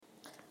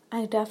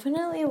I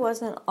definitely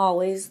wasn't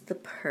always the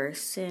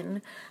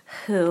person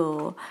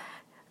who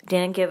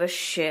didn't give a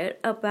shit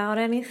about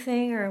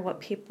anything or what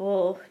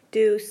people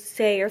do,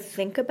 say, or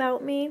think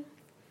about me.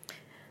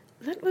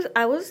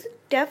 I was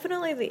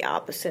definitely the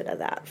opposite of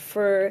that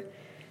for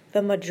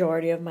the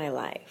majority of my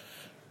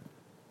life.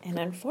 And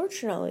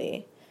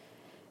unfortunately,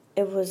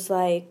 it was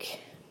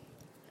like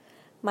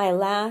my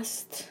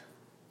last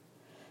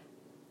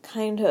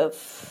kind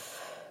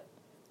of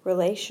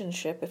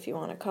relationship, if you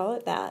want to call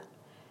it that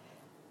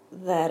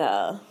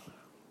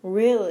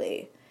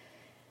really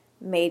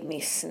made me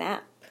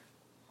snap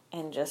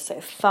and just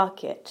say,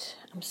 fuck it.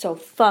 I'm so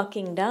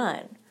fucking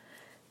done.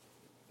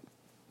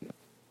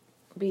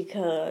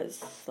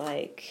 Because,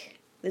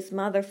 this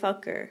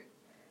motherfucker,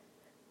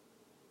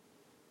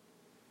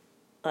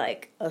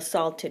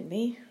 assaulted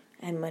me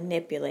and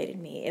manipulated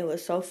me. It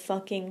was so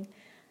fucking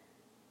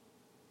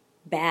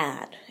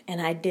bad.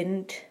 And I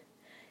didn't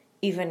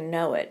even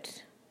know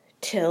it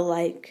till,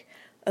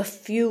 a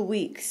few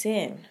weeks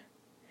in.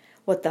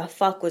 What the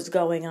fuck was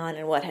going on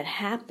and what had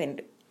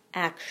happened,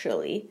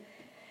 actually.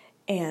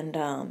 And,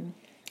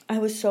 I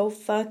was so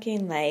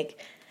fucking,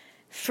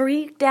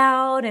 freaked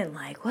out and,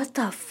 what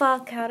the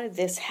fuck? How did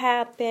this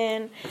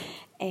happen?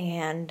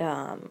 And,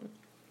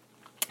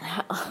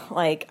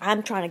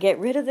 I'm trying to get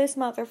rid of this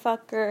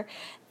motherfucker.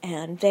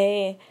 And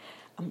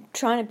I'm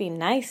trying to be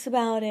nice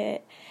about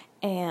it.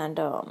 And,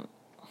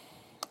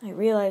 I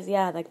realized,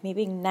 me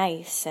being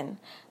nice and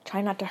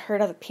trying not to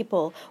hurt other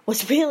people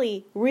was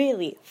really,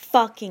 really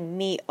fucking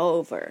me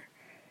over.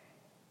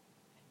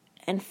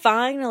 And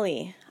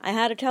finally, I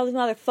had to tell this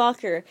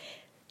motherfucker,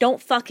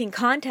 don't fucking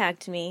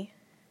contact me.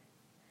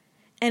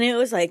 And it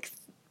was,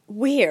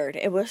 weird.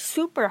 It was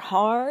super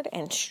hard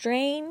and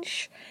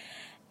strange.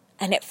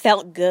 And it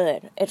felt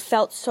good. It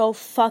felt so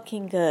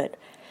fucking good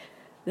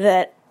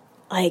that,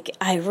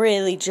 I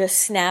really just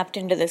snapped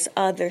into this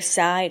other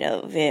side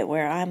of it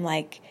where I'm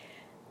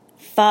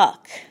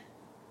fuck.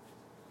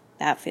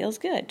 That feels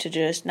good to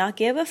just not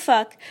give a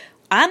fuck.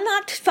 I'm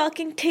not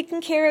fucking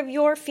taking care of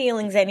your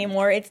feelings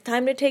anymore. It's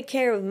time to take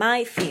care of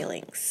my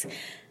feelings.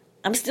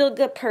 I'm still a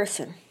good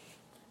person.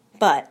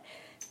 But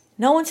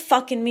no one's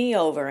fucking me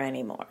over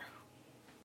anymore.